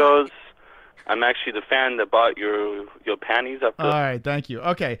fan of yours. I'm actually the fan that bought your panties up there. All right, thank you.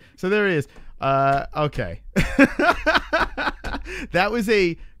 Okay, so there it is. Okay. That was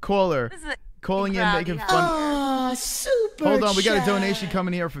a caller calling in, making fun. Oh, super Hold on, we got a chat. donation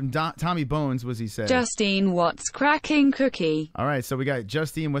coming here from Tommy Bones, was he said? Justine, what's cracking cookie? All right, so we got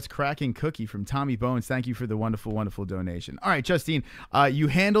Justine, what's cracking cookie from Tommy Bones. Thank you for the wonderful, wonderful donation. All right, Justine, you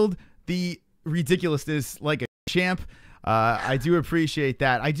handled the ridiculousness like a champ. I do appreciate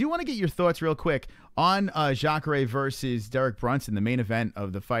that. I do want to get your thoughts real quick on Jacare versus Derek Brunson, the main event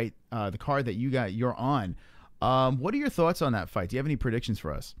of the fight, the card that you're on. What are your thoughts on that fight? Do you have any predictions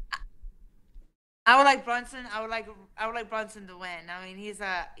for us? I would like Brunson. I would like Brunson to win. I mean, he's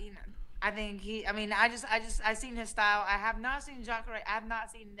I think I seen his style. I have not seen Jacare. I have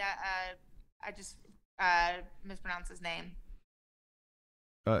not seen that. I just mispronounced his name.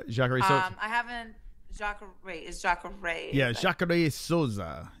 Jacare Souza. I haven't. Jacare is Jacare. Yeah, Jacare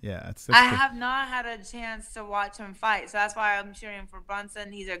Souza. Yeah, that's I have not had a chance to watch him fight, so that's why I'm cheering for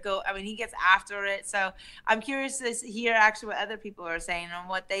Brunson. He's a go. I mean, he gets after it. So I'm curious to hear actually what other people are saying and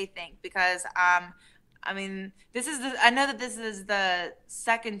what they think, because I mean, I know that this is the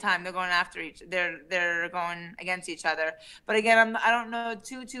second time they're going after they're going against each other. But again, I don't know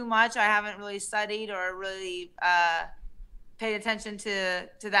too much. I haven't really studied or really paid attention to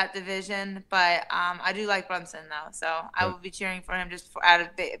that division, but I do like Brunson though, so I will be cheering for him just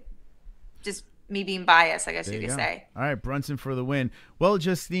me being biased, I guess you could say. All right, Brunson for the win. Well,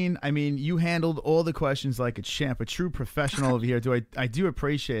 Justine, I mean, you handled all the questions like a champ, a true professional over here. I do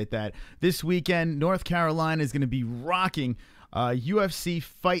appreciate that. This weekend, North Carolina is going to be rocking UFC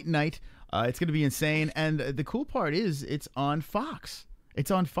Fight Night. It's going to be insane, and the cool part is it's on Fox. It's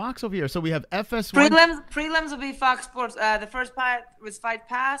on Fox over here. So we have FS1. Prelims will be Fox Sports. The first part was Fight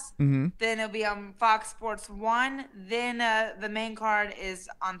Pass. Mm-hmm. Then it'll be on Fox Sports 1. Then the main card is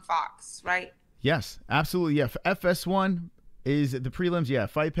on Fox, right? Yes, absolutely. Yeah, FS1 is the prelims. Yeah,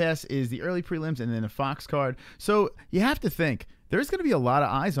 Fight Pass is the early prelims, and then a Fox card. So you have to think, there's going to be a lot of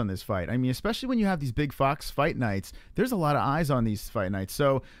eyes on this fight. I mean, especially when you have these big Fox fight nights, there's a lot of eyes on these fight nights.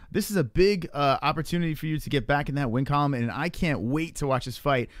 So this is a big opportunity for you to get back in that win column, and I can't wait to watch this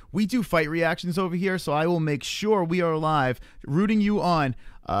fight. We do fight reactions over here, so I will make sure we are live rooting you on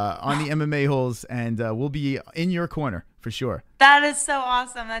the MMA holes, and we'll be in your corner for sure. That is so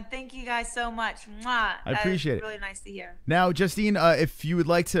awesome. And thank you guys so much. Mwah. I appreciate it. Really nice to hear. Now, Justine, if you would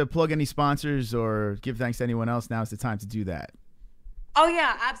like to plug any sponsors or give thanks to anyone else, now is the time to do that. Oh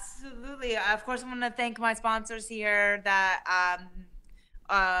yeah, absolutely. Of course, I'm going to thank my sponsors here that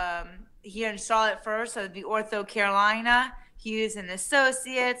here in Charlotte first. So it'd be Ortho Carolina Hughes and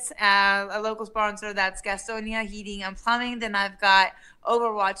Associates, a local sponsor that's Gastonia Heating and Plumbing. Then I've got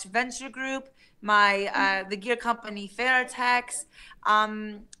Overwatch Venture Group, my the gear company Fairtex.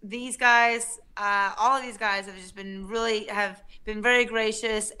 These guys, all of these guys have just been very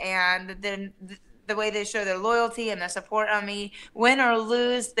gracious, and then the way they show their loyalty and their support on me, win or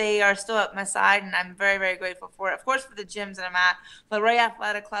lose, they are still at my side, and I'm very, very grateful for it. Of course, for the gyms that I'm at, the Ray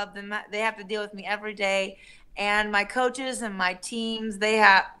Athletic Club, they have to deal with me every day, and my coaches and my teams, they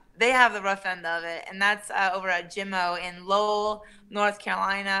have the rough end of it, and that's over at Jimmo in Lowell, North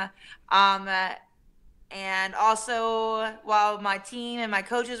Carolina. And also, while my team and my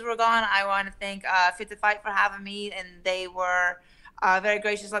coaches were gone, I want to thank Fit to Fight for having me, and they were very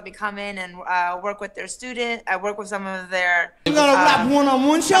gracious, let me come in and work with their student. I work with some of their. You're gonna wrap one on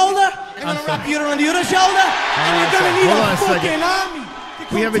one shoulder, you're gonna wrap the other on the other shoulder, and you're gonna need a fucking army.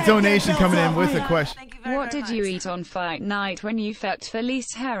 We have a donation coming in with a question. What did you eat on fight night when you fucked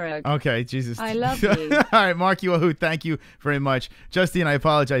Felice Herrig? Okay, Jesus. I love you. All right, Marky Wahoo, thank you very much. Justine, I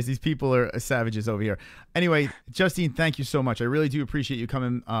apologize. These people are savages over here. Anyway, Justine, thank you so much. I really do appreciate you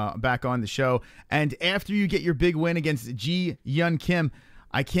coming back on the show. And after you get your big win against Ji Yun Kim,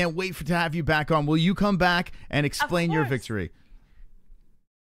 I can't wait to have you back on. Will you come back and explain your victory?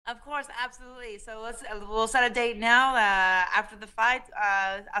 Of course, absolutely. So we'll set a date now after the fight.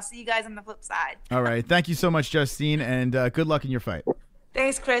 I'll see you guys on the flip side. All right. Thank you so much, Justine, and good luck in your fight.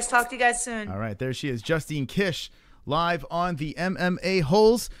 Thanks, Chris. Talk to you guys soon. All right. There she is, Justine Kish, live on the MMA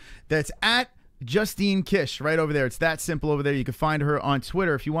Holes. That's at Justine Kish right over there. It's that simple over there. You can find her on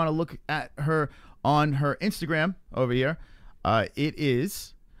Twitter. If you want to look at her on her Instagram over here, it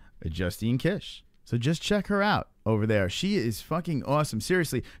is Justine Kish. So just check her out over there. She is fucking awesome.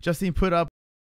 Seriously, Justine put up